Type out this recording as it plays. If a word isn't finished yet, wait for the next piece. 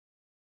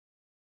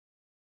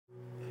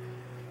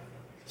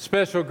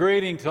Special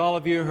greeting to all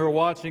of you who are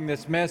watching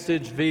this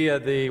message via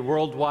the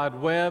World Wide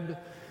Web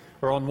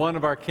or on one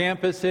of our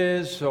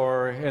campuses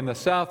or in the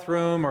South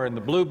Room or in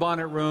the Blue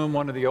Bonnet Room,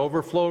 one of the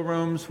overflow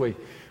rooms.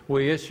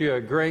 We issue a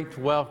great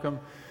welcome.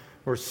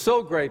 We're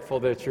so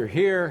grateful that you're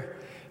here,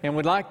 and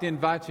we'd like to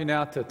invite you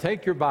now to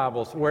take your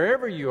Bibles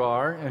wherever you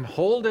are and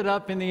hold it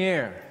up in the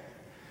air.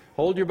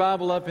 Hold your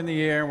Bible up in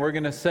the air, and we're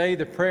going to say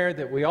the prayer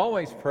that we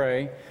always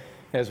pray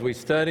as we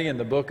study in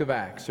the book of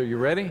Acts. Are you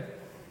ready?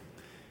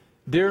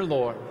 Dear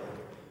Lord,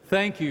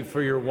 thank you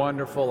for your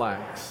wonderful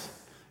acts.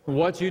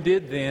 What you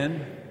did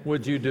then,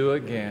 would you do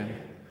again?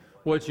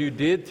 What you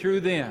did through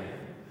them,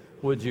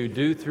 would you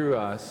do through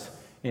us?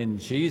 In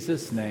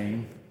Jesus'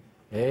 name,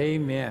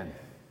 amen.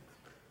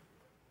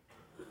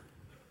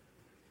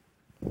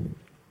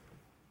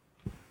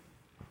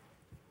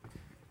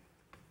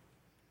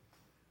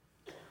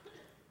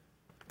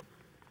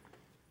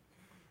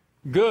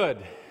 Good.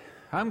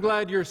 I'm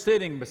glad you're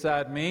sitting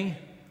beside me,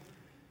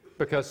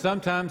 because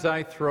sometimes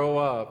I throw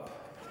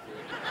up.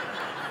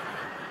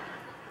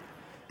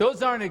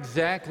 Those aren't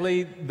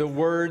exactly the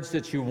words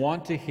that you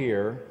want to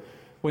hear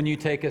when you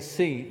take a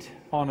seat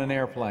on an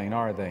airplane,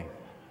 are they?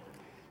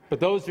 But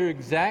those are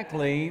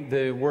exactly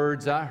the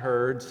words I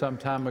heard some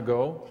time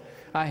ago.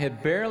 I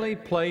had barely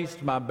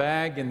placed my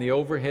bag in the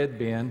overhead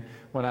bin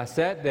when I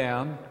sat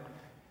down,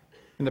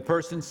 and the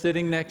person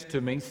sitting next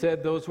to me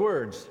said those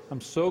words.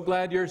 I'm so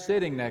glad you're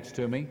sitting next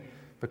to me,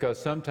 because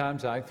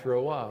sometimes I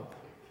throw up.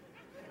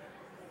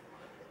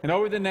 And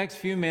over the next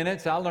few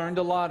minutes, I learned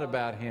a lot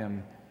about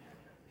him.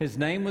 His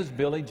name was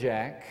Billy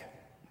Jack.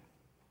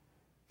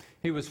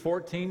 He was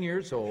 14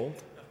 years old.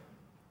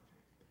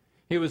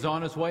 He was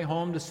on his way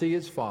home to see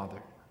his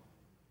father.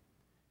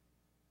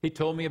 He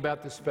told me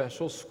about the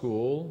special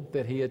school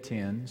that he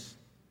attends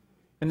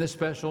and the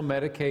special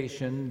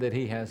medication that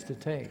he has to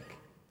take.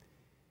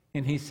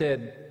 And he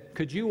said,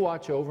 "Could you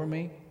watch over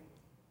me?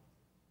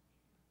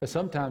 But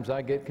sometimes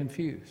I get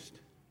confused.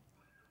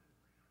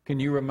 Can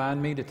you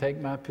remind me to take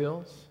my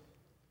pills?"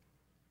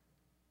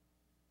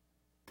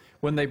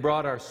 When they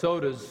brought our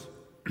sodas,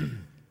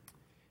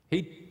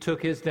 he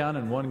took his down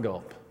in one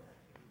gulp.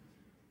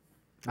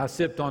 I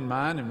sipped on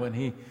mine, and when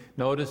he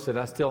noticed that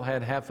I still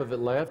had half of it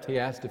left, he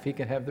asked if he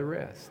could have the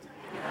rest.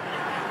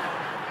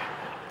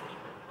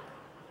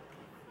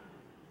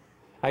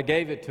 I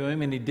gave it to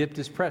him, and he dipped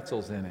his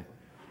pretzels in it.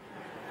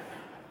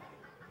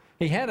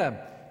 He had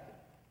a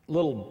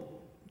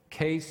little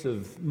case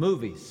of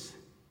movies,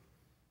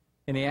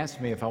 and he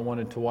asked me if I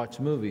wanted to watch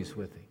movies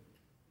with him.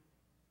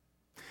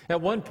 At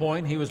one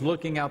point, he was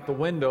looking out the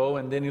window,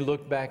 and then he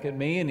looked back at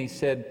me, and he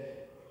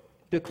said,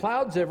 "Do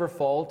clouds ever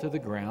fall to the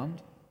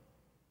ground?"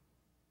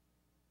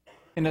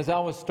 And as I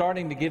was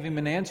starting to give him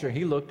an answer,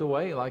 he looked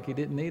away like he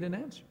didn't need an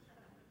answer.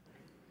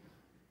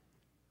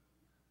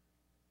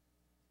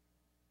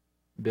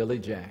 Billy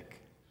Jack.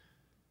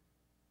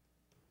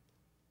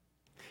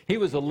 He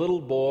was a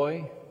little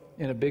boy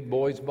in a big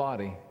boy's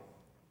body.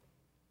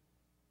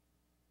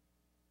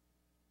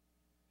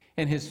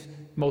 And his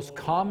most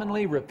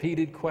commonly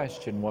repeated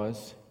question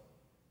was,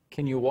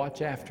 "Can you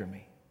watch after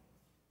me?"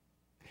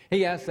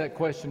 He asked that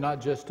question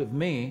not just of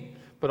me,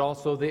 but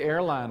also the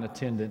airline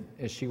attendant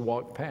as she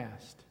walked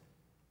past.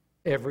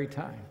 Every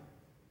time.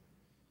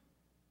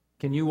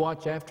 "Can you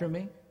watch after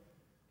me?"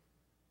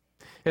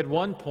 At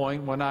one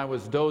point, when I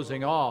was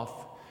dozing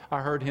off,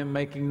 I heard him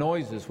making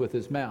noises with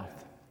his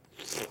mouth.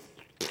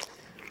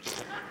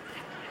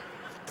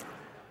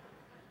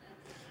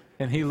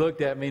 And he looked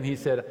at me and he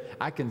said,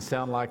 "I can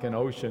sound like an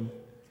ocean."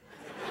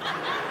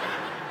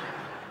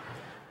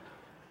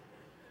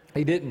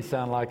 He didn't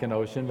sound like an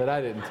ocean, but I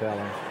didn't tell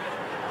him.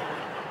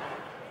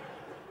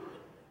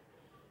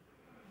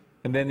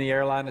 And then the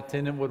airline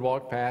attendant would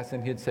walk past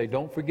and he'd say,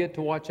 "Don't forget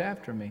to watch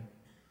after me.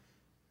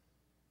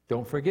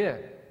 Don't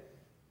forget,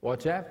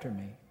 watch after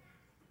me."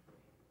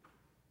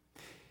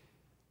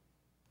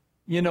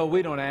 You know,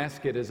 we don't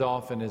ask it as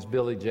often as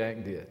Billy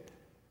Jack did.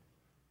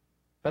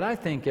 But I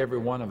think every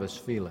one of us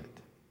feel it.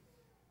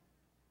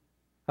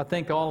 I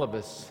think all of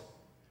us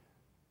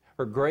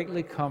are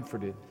greatly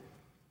comforted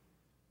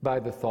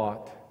by the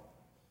thought,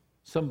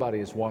 somebody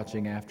is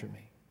watching after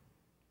me.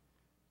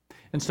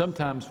 And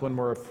sometimes when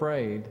we're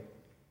afraid,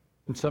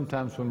 and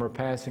sometimes when we're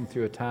passing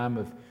through a time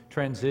of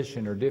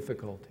transition or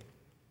difficulty,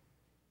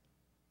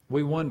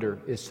 we wonder,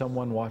 is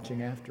someone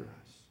watching after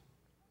us?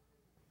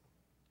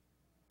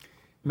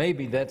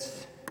 Maybe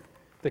that's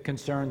the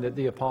concern that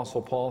the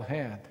Apostle Paul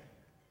had.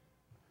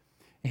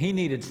 He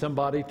needed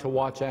somebody to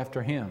watch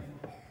after him.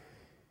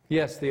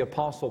 Yes, the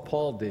Apostle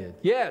Paul did.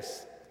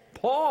 Yes,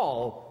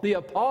 Paul, the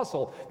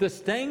Apostle, the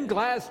stained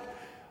glass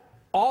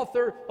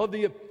author of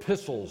the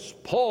epistles,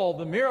 Paul,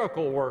 the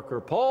miracle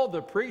worker, Paul,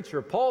 the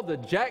preacher, Paul, the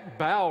Jack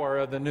Bauer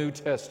of the New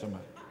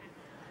Testament.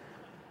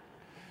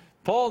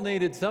 Paul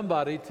needed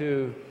somebody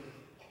to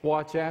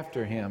watch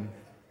after him.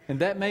 And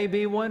that may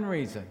be one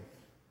reason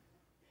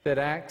that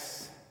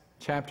Acts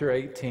chapter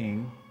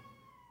 18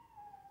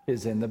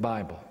 is in the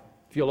Bible.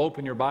 If you'll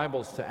open your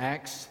Bibles to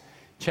Acts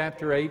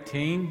chapter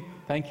 18.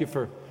 Thank you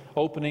for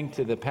opening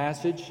to the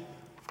passage.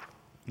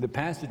 The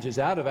passages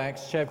out of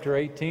Acts chapter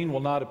 18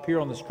 will not appear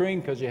on the screen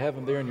because you have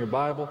them there in your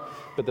Bible,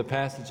 but the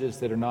passages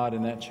that are not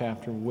in that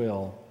chapter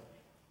will.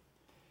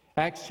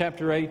 Acts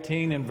chapter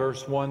 18 and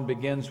verse 1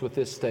 begins with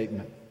this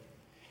statement.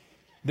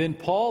 Then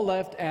Paul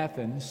left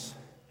Athens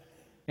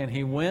and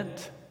he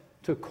went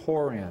to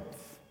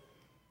Corinth.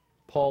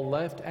 Paul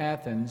left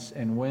Athens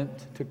and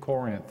went to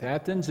Corinth.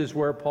 Athens is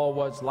where Paul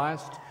was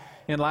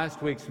in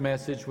last week's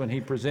message when he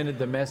presented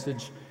the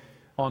message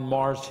on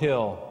Mars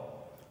Hill.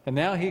 And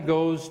now he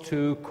goes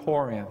to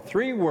Corinth.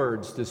 3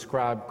 words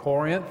describe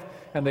Corinth,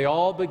 and they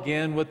all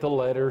begin with the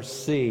letter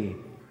C.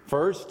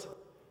 First,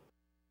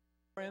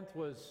 Corinth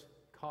was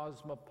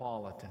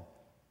cosmopolitan.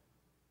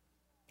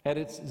 At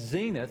its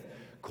zenith,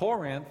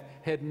 Corinth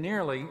had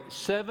nearly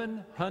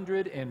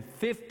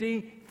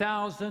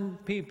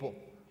 750,000 people.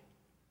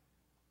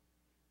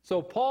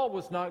 So Paul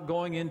was not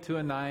going into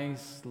a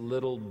nice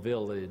little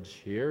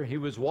village here. He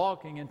was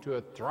walking into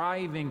a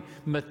thriving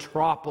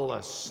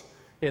metropolis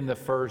in the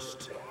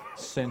first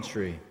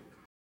century.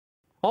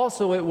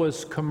 Also, it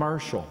was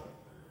commercial.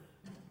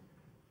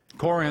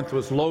 Corinth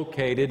was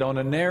located on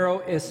a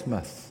narrow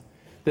isthmus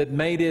that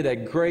made it a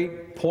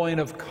great point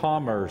of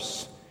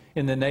commerce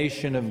in the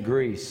nation of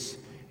Greece.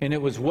 And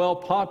it was well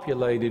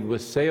populated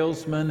with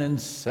salesmen and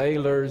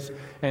sailors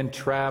and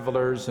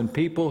travelers and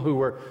people who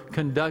were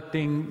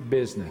conducting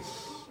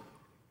business.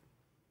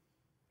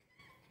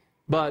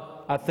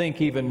 But I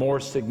think even more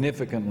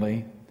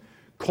significantly,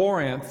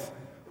 Corinth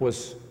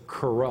was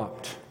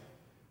corrupt.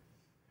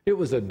 It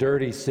was a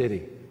dirty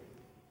city.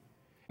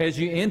 As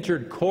you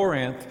entered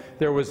Corinth,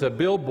 there was a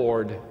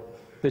billboard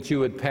that you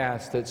would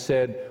pass that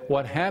said,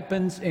 "What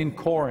happens in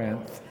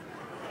Corinth."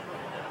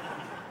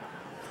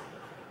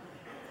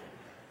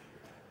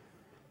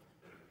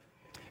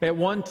 At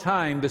one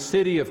time, the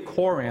city of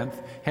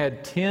Corinth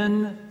had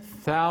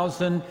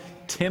 10,000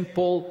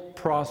 temple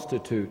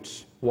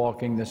prostitutes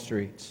walking the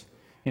streets,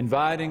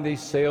 inviting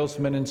these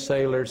salesmen and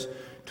sailors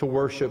to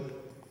worship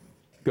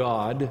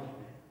God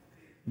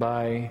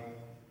by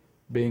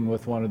being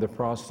with one of the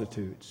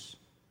prostitutes.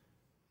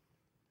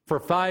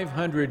 For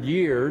 500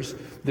 years,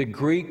 the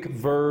Greek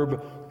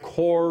verb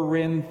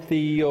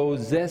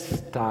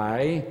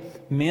korinthiozetai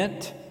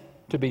meant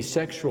to be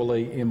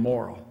sexually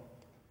immoral.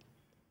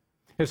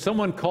 If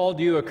someone called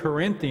you a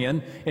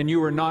Corinthian and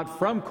you were not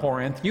from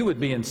Corinth, you would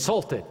be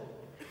insulted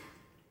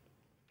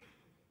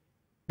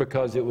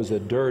because it was a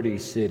dirty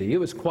city. It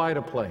was quite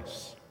a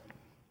place.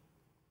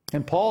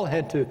 And Paul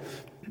had to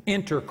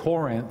enter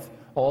Corinth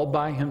all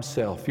by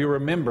himself. You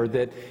remember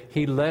that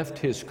he left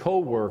his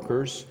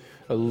co-workers,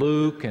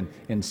 Luke and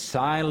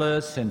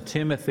Silas and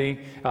Timothy,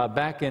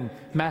 back in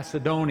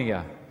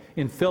Macedonia,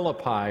 in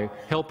Philippi,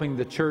 helping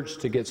the church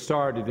to get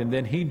started. And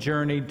then he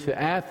journeyed to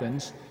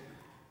Athens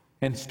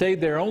and stayed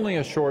there only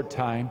a short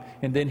time,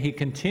 and then he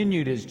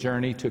continued his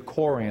journey to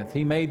Corinth.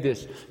 He made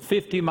this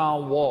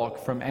 50-mile walk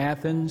from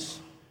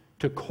Athens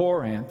to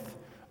Corinth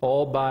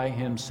all by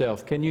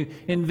himself. Can you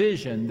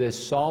envision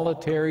this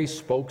solitary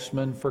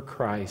spokesman for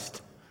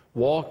Christ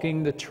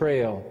walking the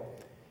trail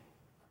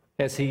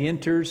as he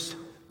enters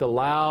the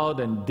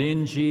loud and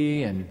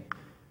dingy and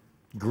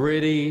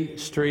gritty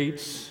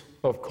streets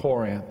of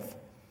Corinth?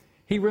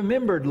 He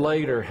remembered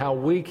later how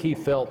weak he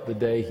felt the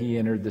day he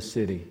entered the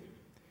city.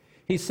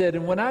 He said,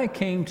 "And when I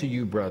came to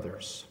you,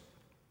 brothers,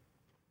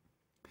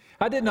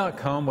 I did not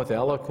come with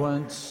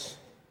eloquence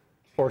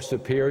or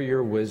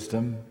superior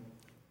wisdom.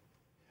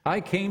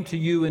 I came to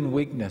you in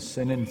weakness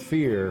and in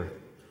fear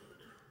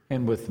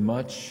and with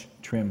much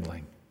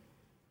trembling."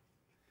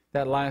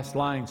 That last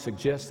line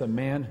suggests a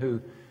man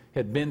who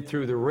had been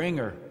through the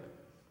ringer,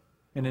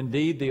 and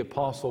indeed the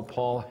Apostle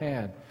Paul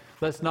had.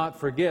 Let's not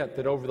forget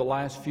that over the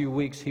last few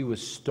weeks he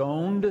was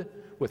stoned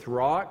with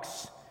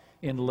rocks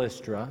in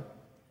Lystra,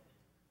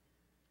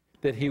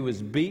 that he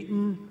was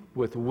beaten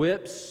with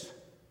whips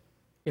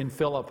in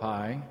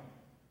Philippi,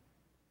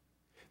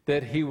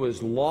 that he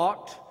was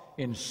locked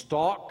in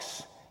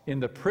stocks in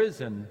the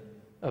prison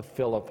of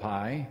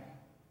Philippi,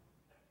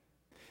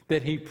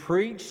 that he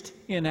preached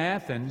in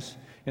Athens,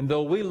 and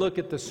though we look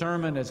at the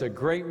sermon as a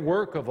great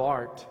work of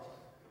art,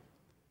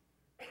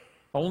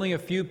 only a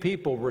few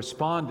people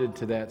responded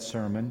to that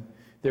sermon.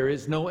 There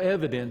is no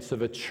evidence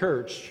of a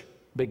church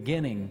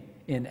beginning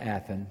in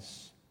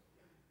Athens.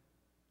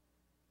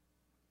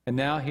 And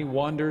now he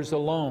wanders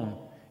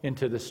alone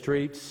into the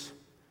streets,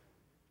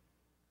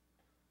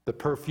 the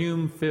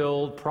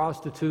perfume-filled,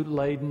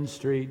 prostitute-laden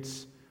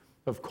streets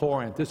of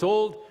Corinth. This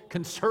old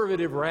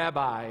conservative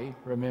rabbi,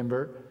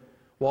 remember,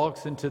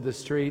 walks into the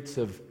streets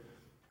of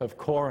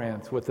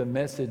Corinth with the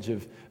message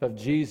of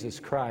Jesus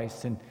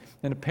Christ. And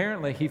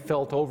apparently he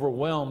felt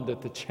overwhelmed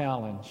at the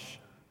challenge.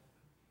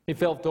 He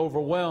felt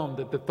overwhelmed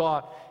at the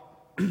thought,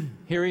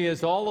 here he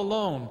is all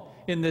alone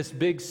in this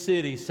big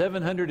city,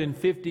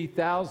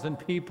 750,000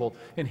 people,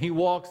 and he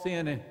walks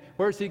in, and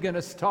where's he going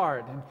to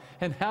start?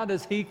 And how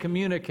does he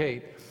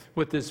communicate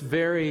with this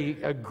very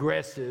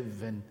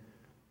aggressive and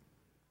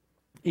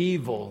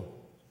evil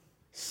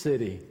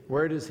city?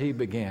 Where does he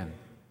begin?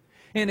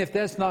 And if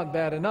that's not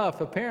bad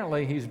enough,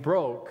 apparently he's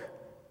broke,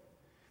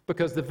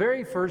 Because the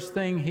very first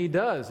thing he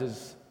does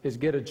is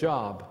get a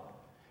job.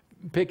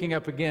 Picking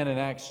up again in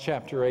Acts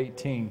chapter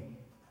 18.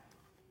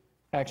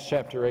 Acts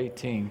chapter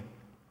 18.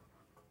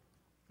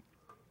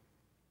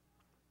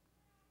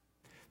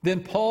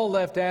 Then Paul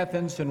left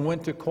Athens and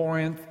went to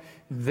Corinth.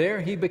 There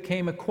he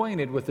became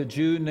acquainted with a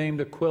Jew named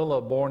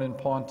Aquila, born in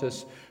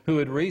Pontus, who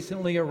had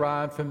recently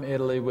arrived from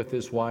Italy with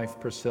his wife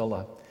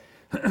Priscilla.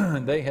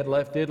 They had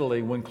left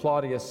Italy when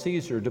Claudius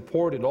Caesar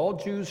deported all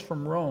Jews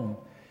from Rome.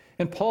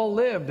 And Paul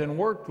lived and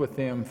worked with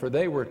them, for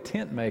they were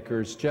tent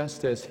makers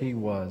just as he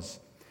was.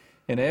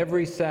 And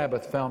every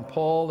Sabbath found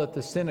Paul at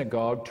the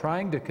synagogue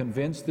trying to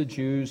convince the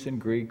Jews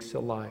and Greeks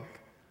alike.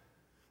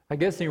 I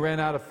guess he ran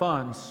out of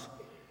funds,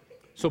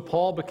 so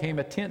Paul became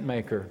a tent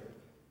maker.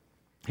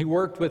 He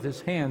worked with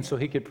his hands so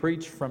he could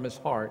preach from his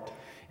heart.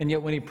 And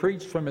yet when he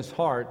preached from his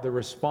heart, the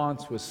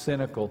response was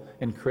cynical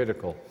and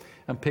critical.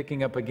 I'm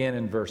picking up again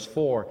in verse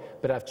 4,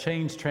 but I've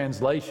changed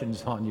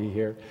translations on you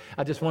here.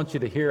 I just want you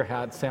to hear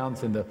how it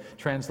sounds in the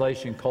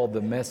translation called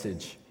The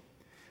Message.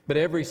 But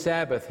every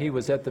Sabbath he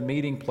was at the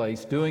meeting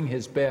place doing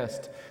his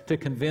best to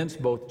convince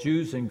both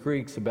Jews and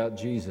Greeks about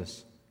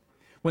Jesus.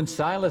 When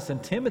Silas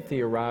and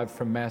Timothy arrived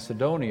from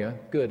Macedonia,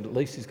 good, at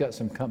least he's got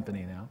some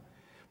company now,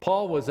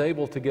 Paul was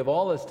able to give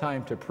all his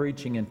time to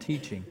preaching and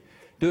teaching,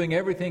 doing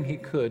everything he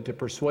could to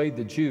persuade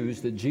the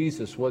Jews that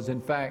Jesus was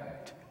in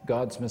fact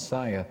God's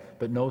Messiah,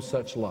 but no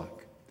such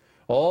luck.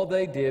 All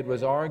they did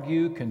was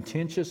argue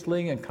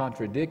contentiously and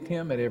contradict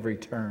him at every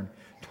turn.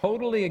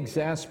 Totally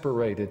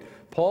exasperated,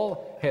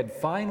 Paul had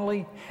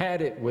finally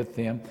had it with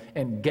them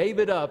and gave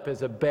it up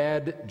as a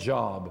bad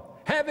job.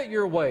 "Have it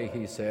your way,"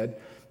 he said.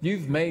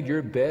 "You've made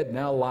your bed,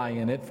 now lie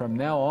in it. From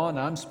now on,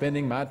 I'm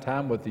spending my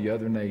time with the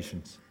other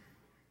nations."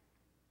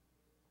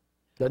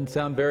 Doesn't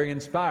sound very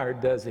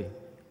inspired, does he?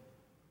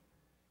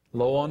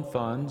 Low on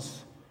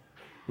funds,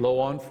 low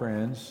on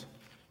friends,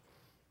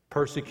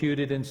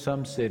 persecuted in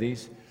some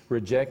cities,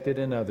 rejected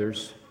in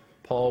others.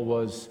 Paul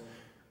was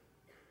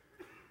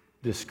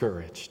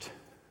discouraged.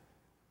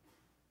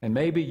 And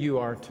maybe you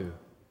are too.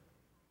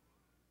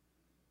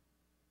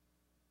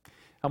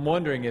 I'm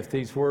wondering if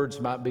these words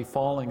might be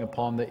falling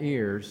upon the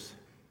ears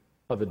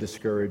of a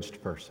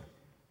discouraged person.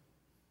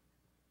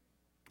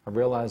 I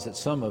realize that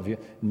some of you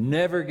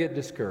never get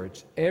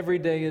discouraged. Every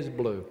day is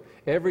blue.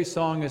 Every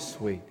song is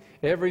sweet.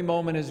 Every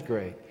moment is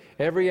great.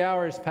 Every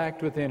hour is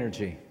packed with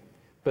energy.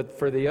 But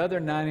for the other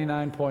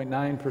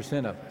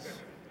 99.9% of us,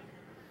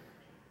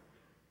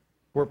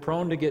 we're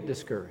prone to get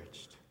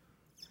discouraged.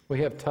 We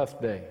have tough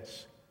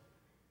days.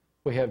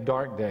 We have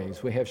dark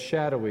days. We have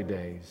shadowy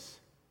days.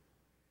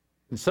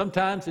 And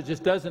sometimes it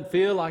just doesn't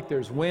feel like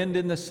there's wind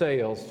in the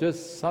sails.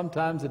 Just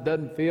sometimes it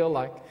doesn't feel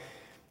like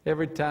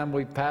every time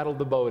we paddle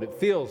the boat, it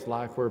feels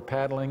like we're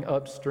paddling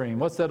upstream.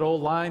 What's that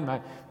old line?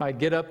 My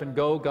get up and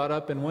go, got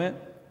up and went.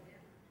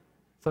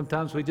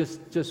 Sometimes we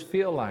just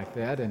feel like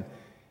that.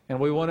 And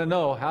we want to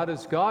know, how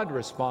does God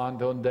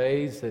respond on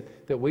days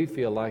that we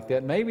feel like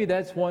that? Maybe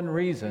that's one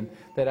reason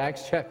that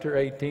Acts chapter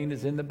 18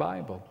 is in the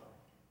Bible.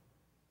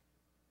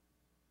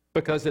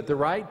 Because at the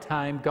right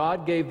time,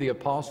 God gave the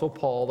Apostle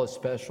Paul a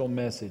special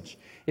message.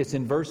 It's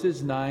in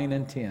verses 9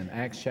 and 10,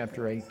 Acts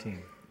chapter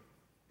 18.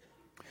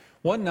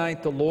 One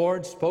night the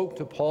Lord spoke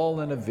to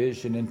Paul in a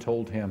vision and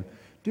told him,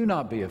 "Do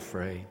not be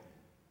afraid.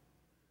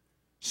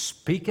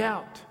 Speak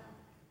out.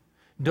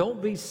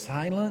 Don't be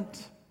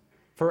silent,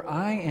 for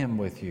I am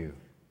with you,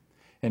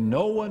 and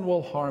no one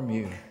will harm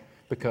you,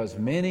 because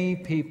many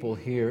people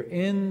here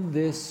in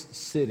this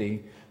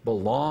city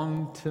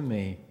belong to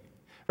me."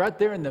 Right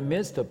there in the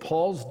midst of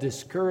Paul's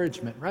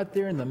discouragement, right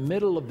there in the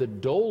middle of the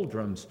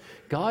doldrums,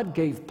 God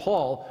gave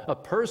Paul a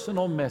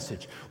personal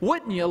message.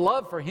 Wouldn't you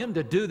love for him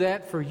to do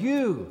that for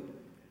you?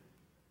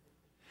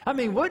 I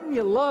mean, wouldn't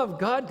you love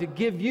God to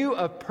give you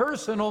a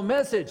personal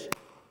message?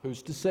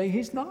 Who's to say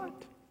he's not?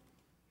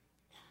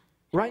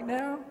 Right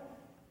now?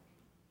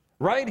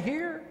 Right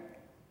here?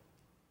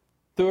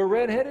 Through a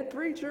red-headed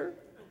preacher?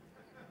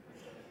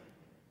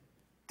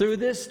 Through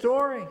this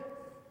story?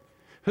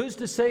 Who's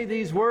to say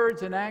these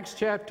words in Acts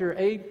chapter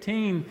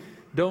 18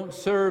 don't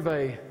serve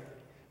a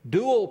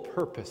dual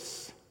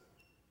purpose,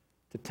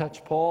 to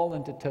touch Paul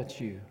and to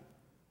touch you?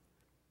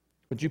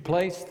 Would you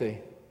place the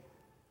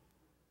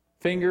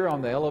finger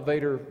on the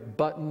elevator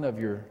button of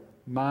your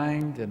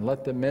mind and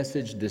let the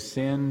message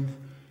descend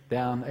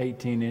down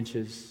 18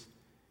 inches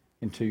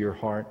into your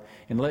heart,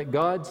 and let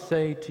God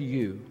say to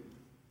you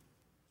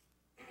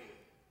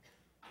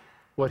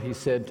what he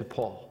said to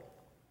Paul?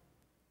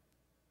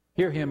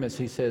 Hear him as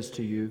he says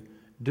to you,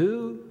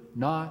 "Do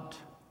not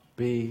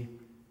be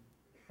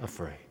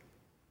afraid."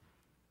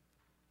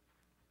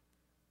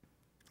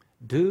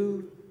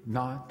 Do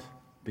not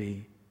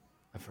be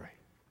afraid.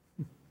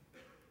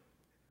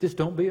 Just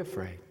don't be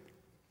afraid.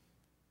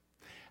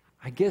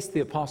 I guess the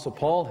Apostle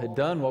Paul had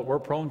done what we're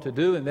prone to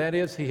do, and that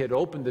is he had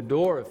opened the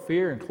door of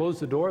fear and closed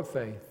the door of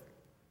faith.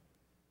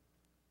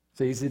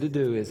 It's easy to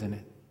do, isn't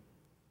it?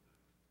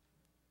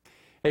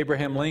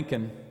 Abraham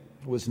Lincoln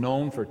was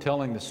known for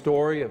telling the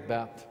story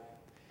about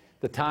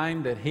the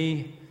time that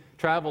he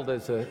traveled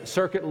as a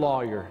circuit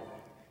lawyer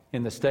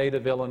in the state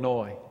of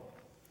Illinois.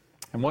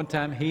 And one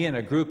time he and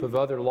a group of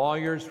other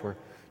lawyers were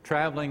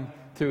traveling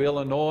through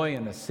Illinois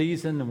in a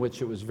season in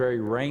which it was very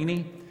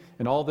rainy,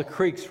 and all the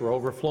creeks were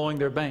overflowing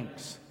their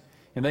banks.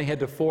 And they had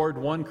to ford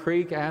one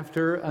creek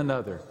after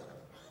another.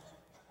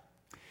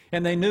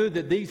 And they knew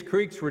that these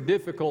creeks were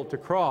difficult to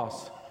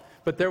cross,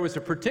 but there was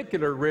a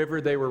particular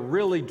river they were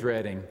really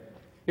dreading.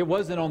 It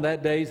wasn't on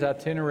that day's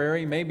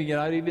itinerary, maybe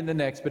not even the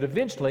next, but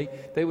eventually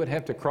they would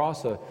have to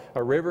cross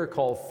a river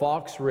called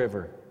Fox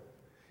River.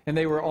 And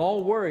they were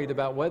all worried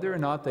about whether or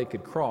not they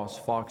could cross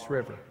Fox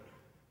River.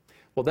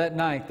 Well, that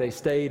night they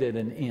stayed at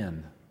an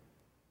inn.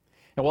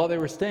 And while they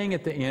were staying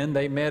at the inn,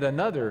 they met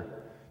another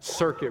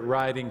circuit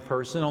riding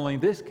person. Only on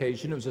this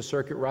occasion it was a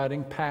circuit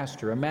riding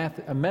pastor, a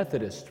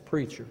Methodist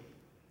preacher,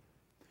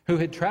 who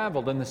had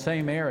traveled in the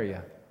same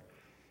area.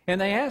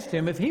 And they asked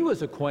him if he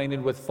was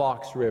acquainted with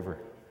Fox River.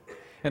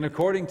 And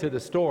according to the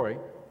story,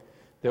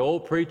 the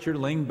old preacher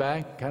leaned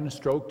back, kind of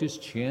stroked his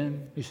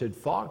chin. He said,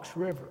 "Fox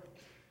River.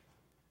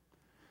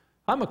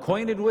 I'm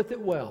acquainted with it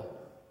well.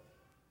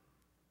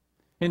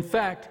 In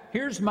fact,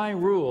 here's my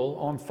rule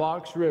on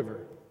Fox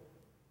River.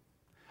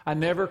 I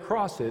never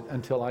cross it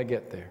until I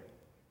get there."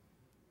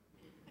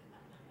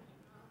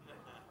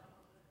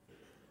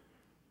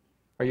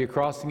 Are you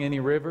crossing any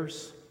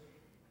rivers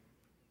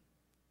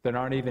that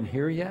aren't even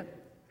here yet?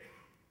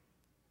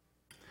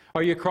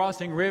 Are you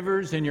crossing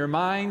rivers in your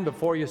mind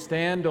before you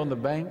stand on the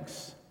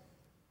banks?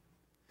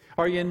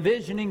 Are you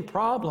envisioning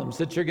problems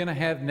that you're going to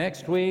have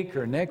next week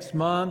or next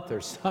month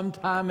or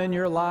sometime in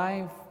your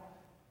life?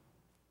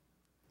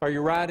 Are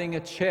you writing a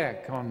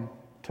check on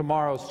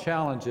tomorrow's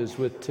challenges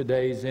with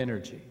today's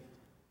energy?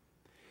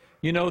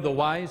 You know, the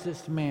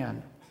wisest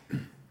man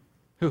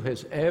who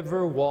has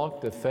ever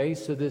walked the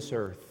face of this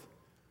earth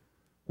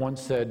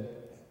once said,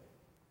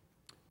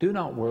 "Do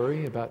not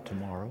worry about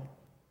tomorrow,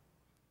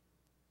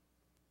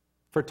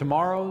 for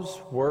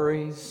tomorrow's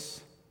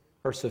worries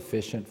are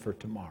sufficient for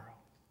tomorrow."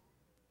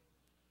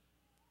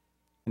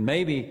 And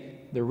maybe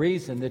the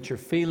reason that you're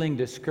feeling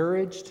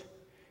discouraged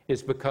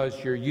is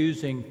because you're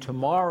using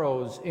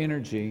tomorrow's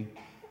energy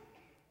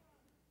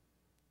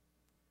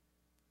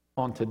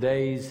on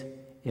today's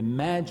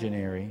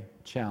imaginary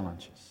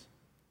challenges.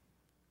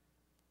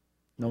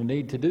 No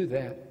need to do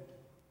that.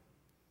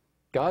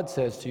 God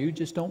says to you,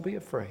 just don't be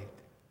afraid.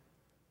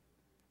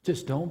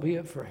 Just don't be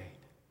afraid.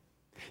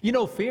 You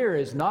know, fear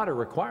is not a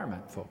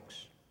requirement,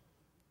 folks.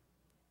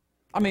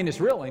 I mean, it's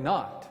really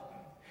not.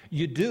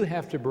 You do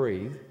have to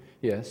breathe,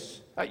 yes.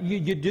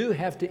 You do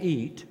have to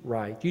eat,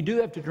 right. You do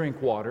have to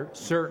drink water,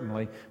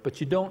 certainly, but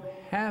you don't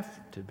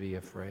have to be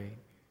afraid.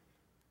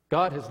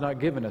 God has not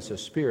given us a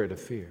spirit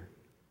of fear.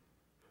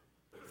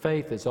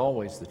 Faith is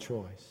always the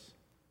choice.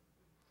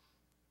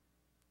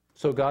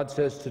 So God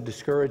says to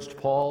discouraged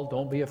Paul,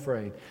 don't be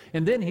afraid.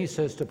 And then he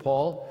says to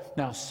Paul,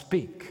 now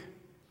speak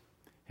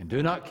and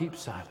do not keep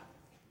silent.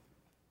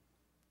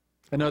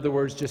 In other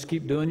words, just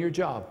keep doing your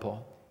job,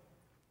 Paul.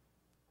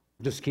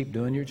 Just keep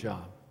doing your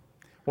job.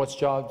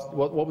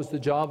 What was the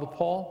job of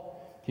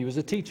Paul? He was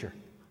a teacher.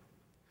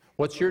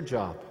 What's your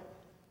job?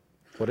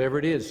 Whatever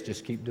it is,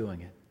 just keep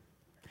doing it.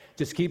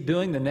 Just keep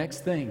doing the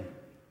next thing.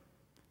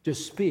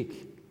 Just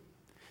speak.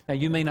 Now,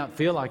 you may not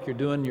feel like you're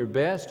doing your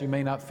best. You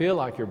may not feel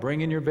like you're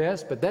bringing your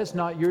best, but that's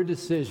not your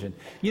decision.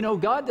 You know,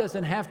 God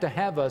doesn't have to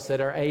have us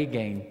at our A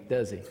game,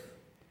 does He?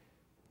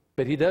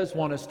 But He does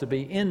want us to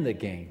be in the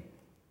game.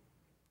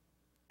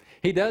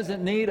 He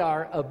doesn't need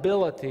our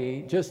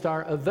ability, just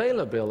our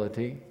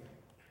availability.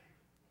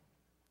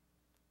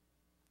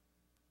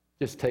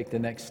 Just take the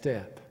next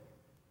step.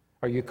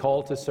 Are you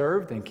called to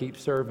serve? Then keep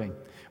serving.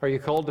 Are you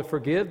called to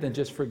forgive? Then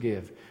just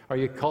forgive. Are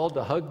you called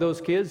to hug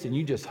those kids? Then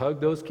you just hug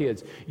those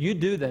kids. You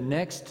do the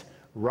next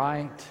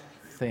right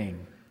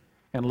thing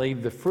and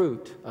leave the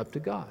fruit up to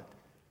God.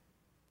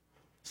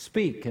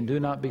 Speak and do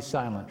not be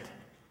silent.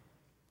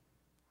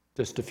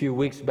 Just a few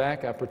weeks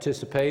back, I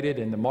participated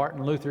in the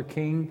Martin Luther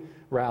King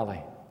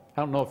rally.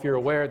 I don't know if you're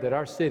aware that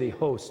our city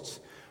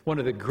hosts one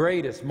of the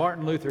greatest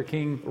Martin Luther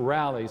King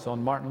rallies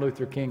on Martin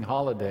Luther King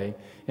holiday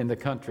in the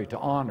country to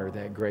honor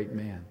that great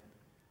man.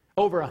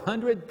 Over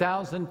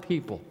 100,000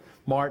 people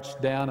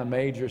marched down a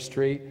major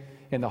street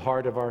in the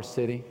heart of our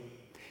city.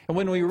 And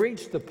when we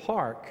reached the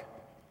park,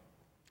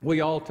 we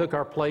all took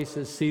our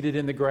places seated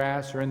in the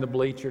grass or in the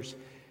bleachers.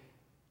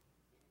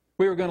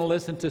 We were going to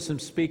listen to some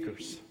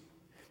speakers.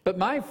 But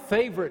my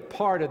favorite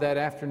part of that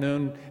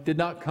afternoon did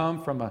not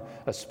come from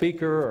a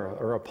speaker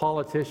or a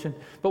politician.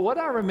 But what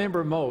I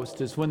remember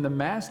most is when the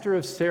master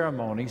of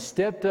ceremonies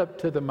stepped up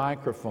to the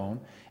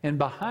microphone, and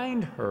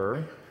behind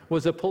her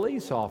was a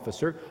police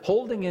officer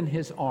holding in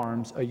his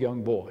arms a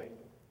young boy.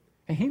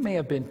 And he may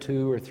have been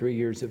 2 or 3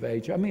 years of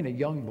age. I mean, a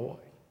young boy.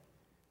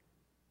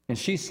 And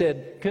she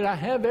said, "Could I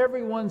have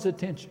everyone's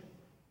attention?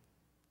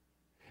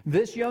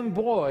 This young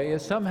boy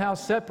is somehow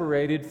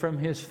separated from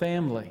his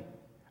family.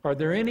 Are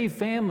there any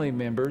family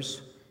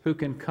members who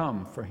can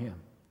come for him?"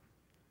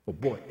 Well,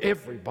 boy,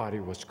 everybody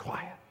was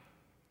quiet.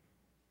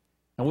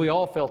 And we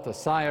all felt a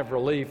sigh of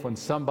relief when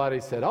somebody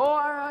said, "Oh,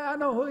 I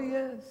know who he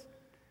is."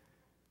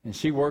 And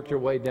she worked her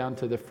way down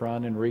to the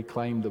front and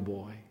reclaimed the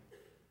boy.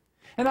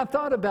 And I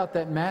thought about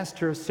that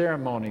master of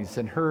ceremonies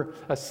and her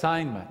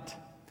assignment.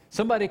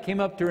 Somebody came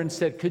up to her and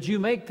said, "Could you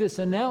make this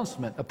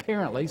announcement?"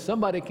 Apparently,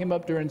 somebody came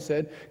up to her and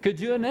said, "Could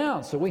you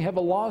announce that we have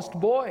a lost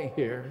boy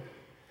here?"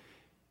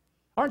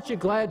 Aren't you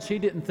glad she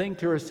didn't think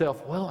to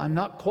herself, "Well, I'm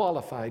not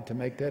qualified to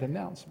make that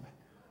announcement"?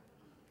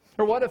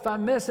 Or what if I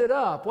mess it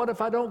up? What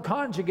if I don't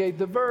conjugate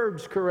the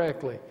verbs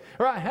correctly?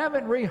 Or I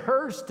haven't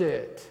rehearsed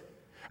it?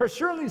 Or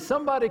surely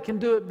somebody can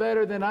do it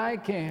better than I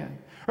can?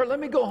 Or let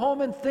me go home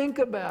and think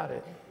about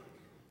it.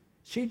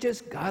 She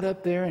just got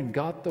up there and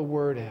got the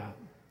word out.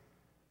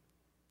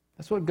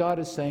 That's what God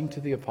is saying to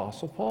the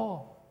Apostle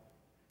Paul.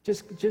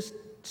 Just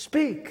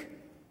speak.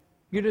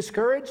 You're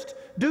discouraged?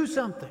 Do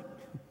something.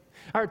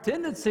 Our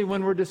tendency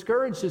when we're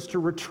discouraged is to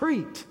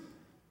retreat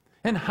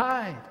and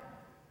hide.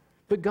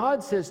 But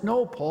God says,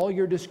 "No, Paul,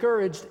 you're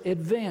discouraged.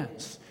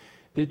 Advance."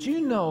 Did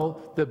you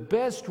know the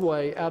best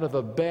way out of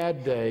a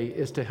bad day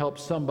is to help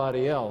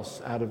somebody else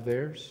out of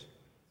theirs?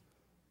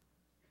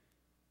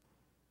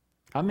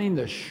 I mean,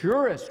 the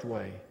surest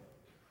way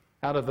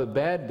out of a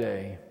bad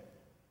day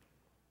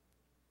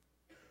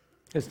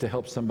is to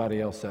help somebody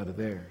else out of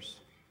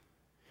theirs.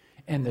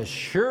 And the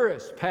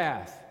surest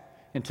path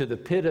into the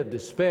pit of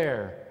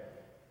despair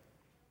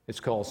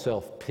is called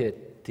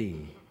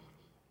self-pity.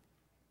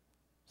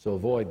 So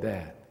avoid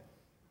that.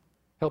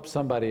 Help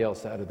somebody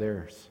else out of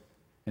theirs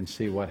and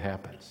see what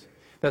happens.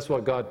 That's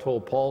what God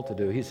told Paul to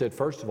do. He said,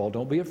 first of all,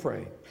 don't be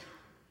afraid.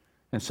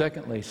 And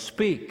secondly,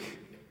 speak.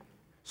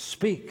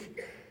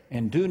 Speak.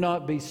 And do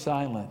not be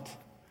silent.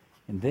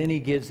 And then he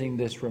gives him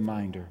this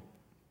reminder.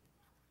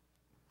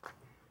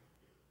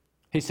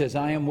 He says,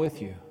 "I am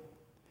with you,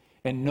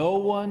 and no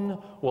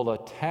one will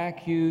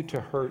attack you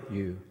to hurt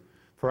you,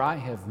 for I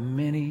have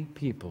many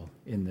people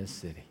in this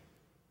city."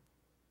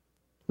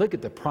 Look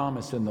at the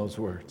promise in those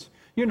words.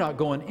 You're not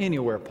going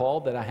anywhere, Paul,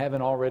 that I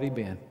haven't already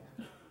been.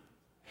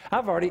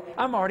 I'm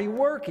already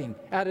working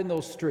out in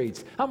those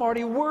streets. I'm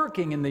already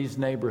working in these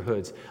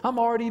neighborhoods. I'm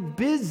already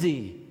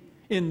busy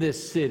in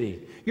this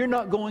city. You're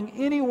not going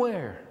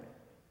anywhere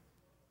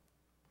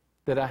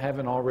that I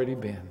haven't already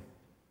been.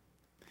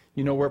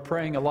 You know, we're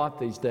praying a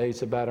lot these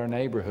days about our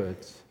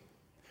neighborhoods.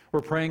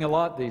 We're praying a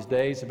lot these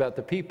days about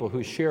the people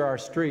who share our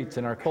streets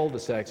and our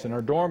cul-de-sacs and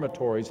our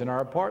dormitories and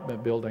our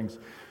apartment buildings.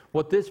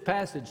 What this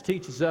passage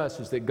teaches us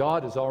is that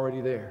God is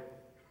already there.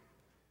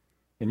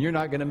 And you're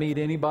not going to meet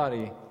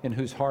anybody in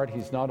whose heart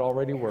He's not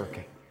already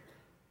working.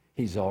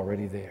 He's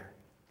already there.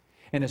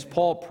 And as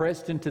Paul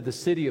pressed into the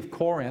city of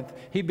Corinth,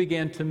 he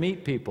began to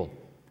meet people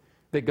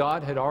that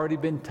God had already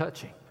been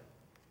touching.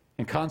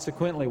 And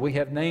consequently, we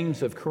have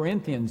names of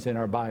Corinthians in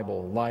our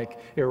Bible, like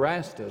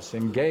Erastus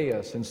and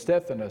Gaius and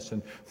Stephanas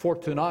and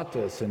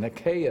Fortunatus and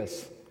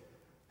Achaeus.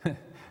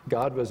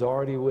 God was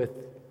already with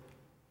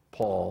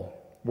Paul,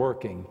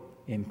 working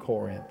in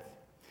Corinth.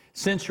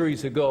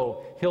 Centuries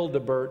ago,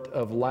 Hildebert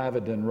of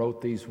Laveden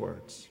wrote these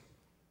words.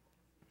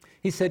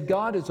 He said,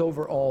 "God is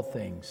over all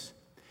things.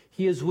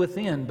 He is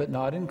within, but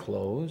not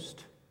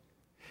enclosed.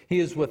 He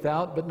is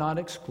without, but not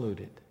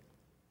excluded.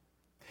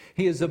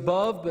 He is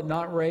above, but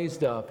not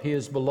raised up. He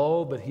is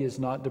below, but He is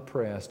not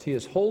depressed. He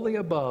is wholly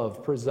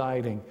above,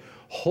 presiding,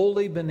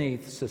 wholly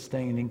beneath,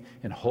 sustaining,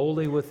 and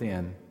wholly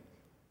within,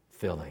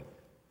 filling."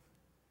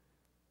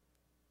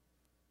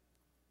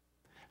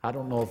 I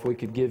don't know if we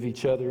could give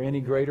each other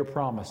any greater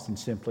promise than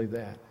simply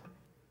that.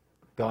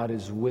 God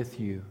is with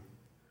you.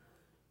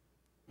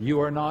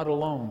 You are not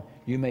alone.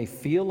 You may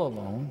feel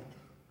alone,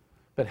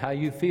 but how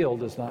you feel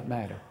does not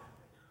matter.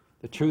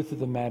 The truth of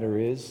the matter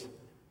is,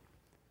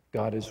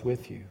 God is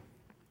with you.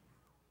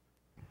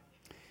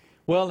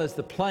 Well, as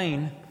the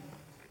plane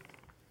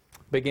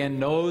began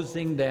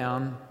nosing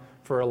down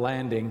for a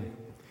landing,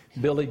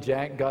 Billy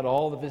Jack got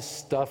all of his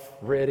stuff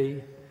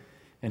ready,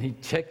 and he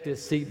checked his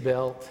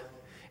seatbelt,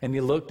 and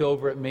he looked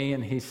over at me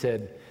and he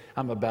said,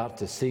 "I'm about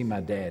to see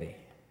my daddy.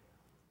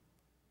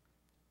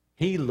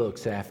 He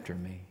looks after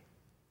me."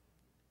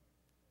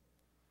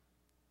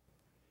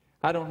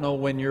 I don't know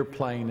when your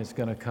plane is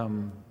going to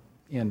come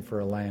in for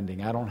a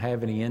landing. I don't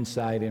have any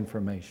inside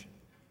information.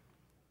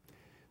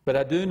 But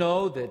I do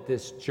know that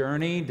this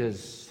journey,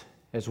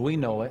 as we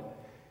know it,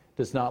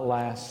 does not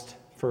last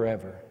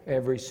forever.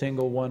 Every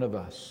single one of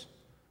us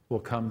will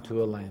come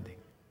to a landing.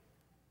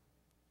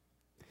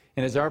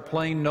 And as our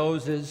plane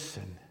noses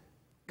and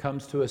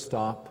comes to a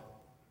stop,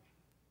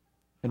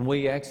 and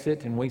we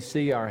exit and we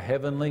see our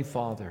Heavenly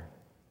Father,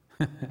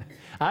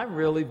 I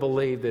really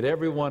believe that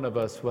every one of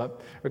us are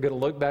going to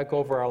look back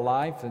over our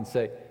life and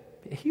say,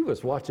 He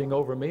was watching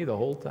over me the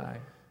whole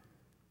time.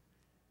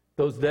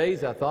 Those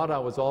days I thought I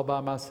was all by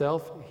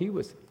myself, He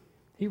was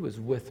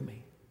with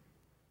me.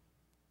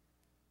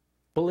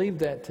 Believe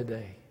that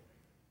today.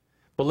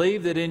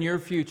 Believe that in your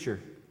future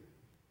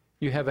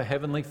you have a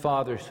Heavenly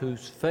Father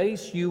whose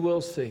face you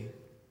will see.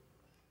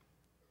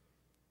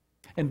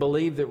 And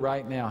believe that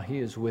right now He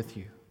is with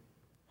you.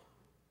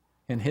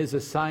 And His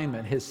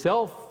assignment, His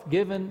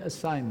self-given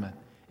assignment,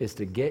 is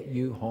to get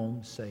you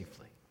home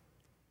safely.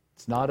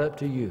 It's not up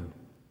to you.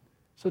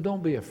 So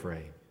don't be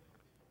afraid.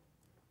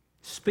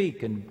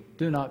 Speak and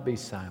do not be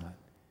silent.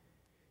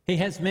 He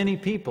has many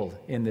people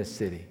in this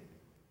city.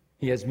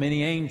 He has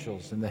many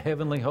angels in the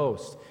heavenly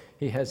host.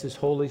 He has His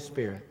Holy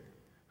Spirit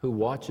who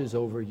watches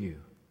over you,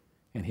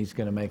 and He's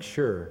going to make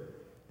sure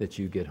that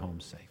you get home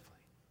safe.